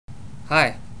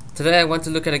Hi, today I want to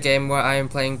look at a game where I am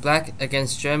playing black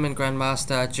against German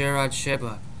Grandmaster Gerhard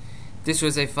Scherbler. This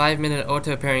was a 5-minute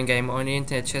auto-pairing game on the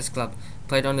Internet Chess Club,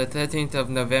 played on the 13th of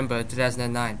November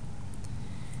 2009.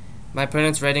 My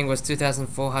opponent's rating was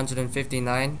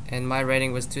 2,459 and my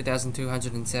rating was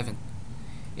 2,207.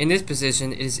 In this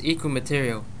position it is equal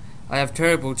material. I have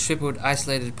terrible tripled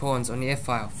isolated pawns on the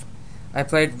f-file. I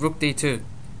played rook d2.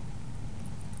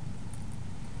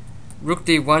 Rook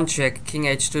d1 check, king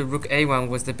h2, rook a1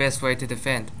 was the best way to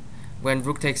defend. When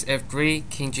rook takes f3,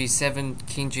 king g7,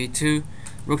 king g2,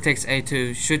 rook takes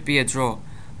a2 should be a draw.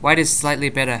 White is slightly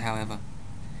better, however.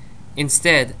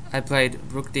 Instead, I played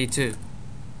rook d2.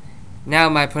 Now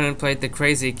my opponent played the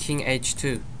crazy king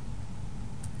h2.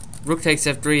 Rook takes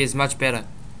f3 is much better.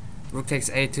 Rook takes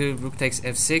a2, rook takes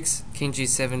f6, king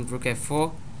g7, rook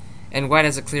f4, and white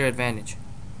has a clear advantage.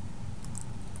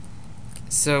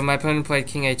 So my opponent played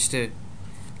king h2,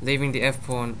 leaving the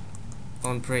f-pawn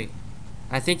on pre.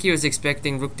 I think he was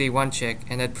expecting rook d1 check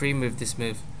and had pre-moved this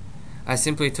move. I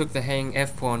simply took the hanging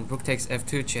f-pawn, rook takes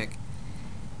f2 check,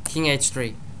 king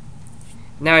h3.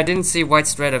 Now I didn't see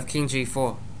white's threat of king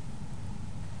g4,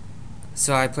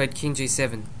 so I played king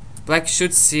g7. Black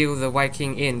should seal the white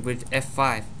king in with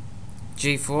f5,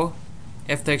 g4,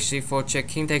 f takes g4 check,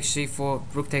 king takes g4,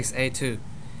 rook takes a2,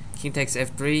 king takes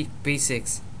f3,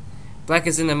 b6. Black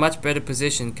is in a much better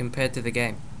position compared to the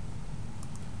game.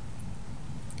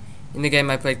 In the game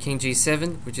I played king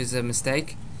g7, which is a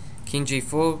mistake, king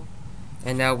g4,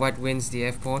 and now white wins the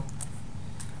f-pawn.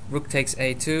 Rook takes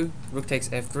a2, rook takes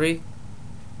f3.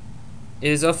 It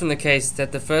is often the case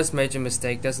that the first major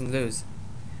mistake doesn't lose.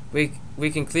 We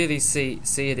can clearly see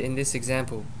it in this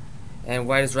example, and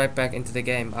white is right back into the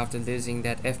game after losing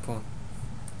that f-pawn.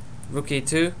 Rook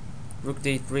e2, rook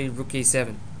d3, rook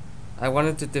e7. I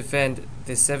wanted to defend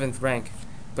the 7th rank,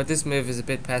 but this move is a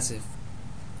bit passive.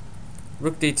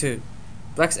 Rook d2.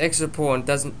 Black's extra pawn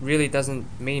doesn't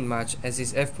mean much, as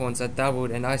his f-pawns are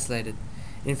doubled and isolated.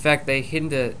 In fact, they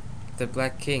hinder the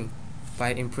black king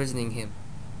by imprisoning him.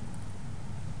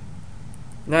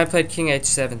 Now I played king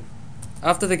h7.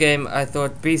 After the game I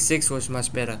thought b6 was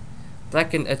much better.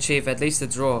 Black can achieve at least a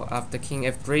draw after king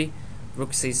f3,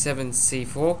 rook c7,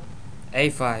 c4,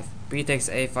 a5, b takes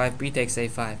a5, b takes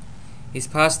a5. His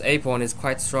passed a-pawn is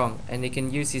quite strong, and he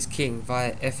can use his king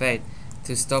via f8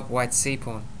 to stop white's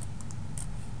c-pawn.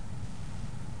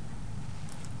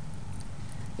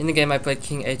 In the game I played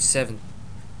king h7,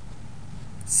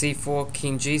 c4,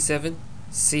 king g7,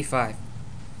 c5.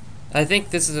 I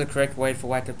think this is the correct way for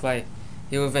white to play.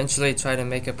 He will eventually try to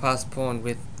make a passed pawn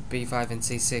with b5 and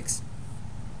c6.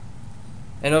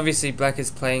 And obviously black is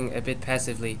playing a bit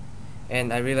passively,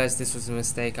 and I realized this was a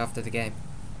mistake after the game.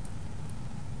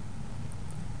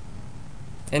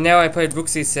 And now I played rook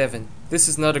c7. This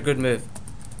is not a good move.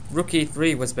 Rook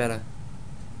e3 was better.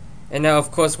 And now of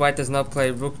course white does not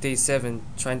play rook d7,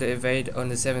 trying to evade on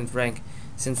the 7th rank,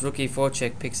 since rook e4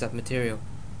 check picks up material.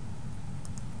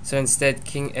 So instead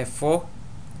king f4,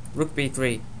 rook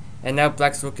b3, and now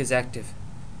black's rook is active.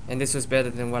 And this was better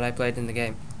than what I played in the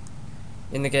game.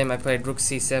 In the game I played rook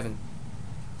c7.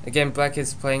 Again black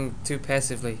is playing too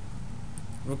passively.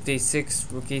 Rook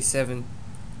d6, rook e7,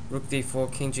 rook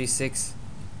d4, king g6.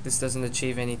 This doesn't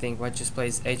achieve anything. White just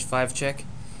plays h5 check,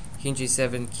 king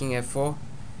g7, king f4,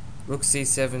 rook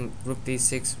c7, rook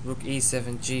d6, rook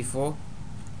e7, g4.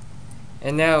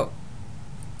 And now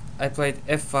I played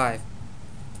f5.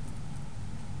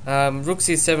 Rook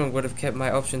c7 would have kept my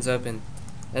options open,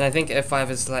 and I think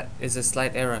f5 is a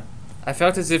slight error. I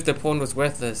felt as if the pawn was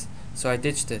worthless, so I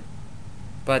ditched it.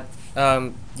 But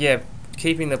yeah,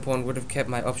 keeping the pawn would have kept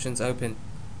my options open.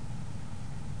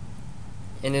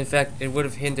 And in fact it would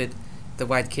have hindered the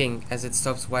white king, as it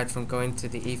stops white from going to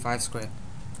the e5 square.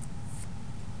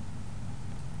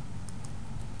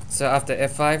 So after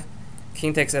f5,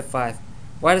 king takes f5.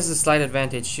 White has a slight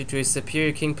advantage due to his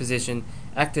superior king position,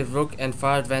 active rook and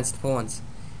far advanced pawns.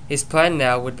 His plan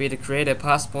now would be to create a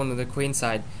passed pawn on the queen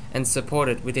side and support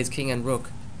it with his king and rook.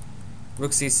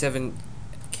 Rook c7,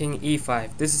 king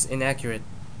e5. This is inaccurate.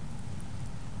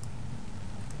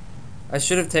 I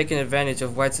should have taken advantage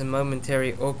of white's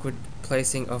momentary awkward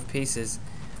placing of pieces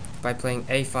by playing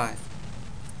a5.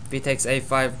 B takes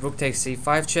a5, rook takes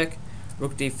c5 check,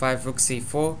 rook d5, rook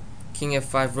c4, king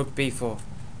f5, rook b4.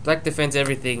 Black defends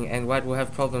everything, and white will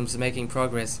have problems making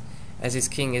progress, as his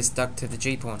king is stuck to the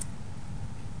g-pawn.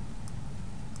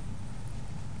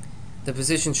 The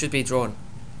position should be drawn.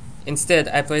 Instead,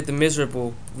 I played the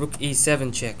miserable rook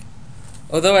e7 check.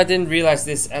 Although I didn't realize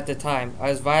this at the time, I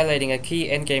was violating a key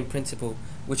endgame principle,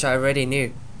 which I already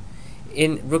knew.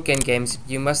 In rook endgames,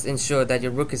 you must ensure that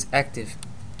your rook is active.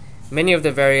 Many of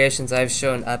the variations I have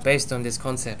shown are based on this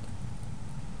concept.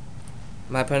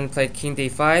 My opponent played King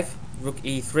D5, Rook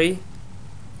E3,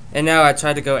 and now I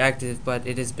try to go active, but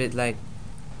it is a bit late.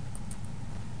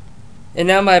 And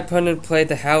now my opponent played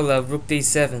the howler Rook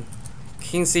D7.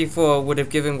 King C4 would have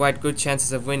given White good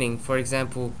chances of winning, for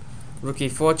example Rook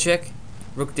E4 check,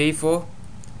 Rook D4,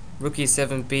 Rook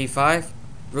E7 B5,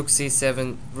 Rook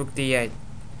C7, Rook D8,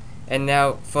 and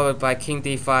now followed by King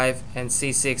D5 and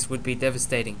C6 would be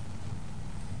devastating.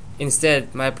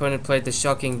 Instead, my opponent played the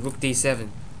shocking Rook D7.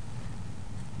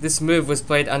 This move was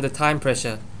played under time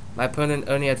pressure. My opponent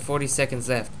only had 40 seconds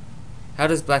left. How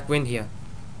does Black win here?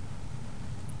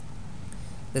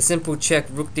 The simple check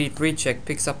Rook D3 check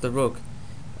picks up the Rook,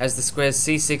 as the squares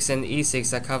C6 and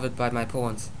E6 are covered by my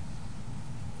pawns.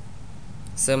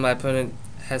 So my opponent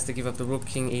has to give up the Rook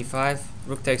King E5,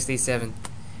 Rook takes D7.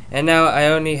 And now I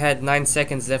only had 9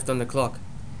 seconds left on the clock.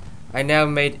 I now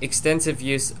made extensive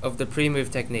use of the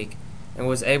pre-move technique and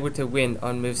was able to win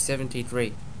on move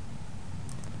 73.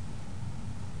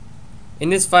 In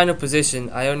this final position,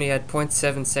 I only had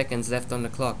 0.7 seconds left on the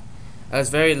clock. I was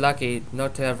very lucky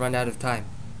not to have run out of time.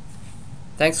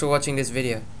 Thanks for watching this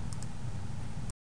video.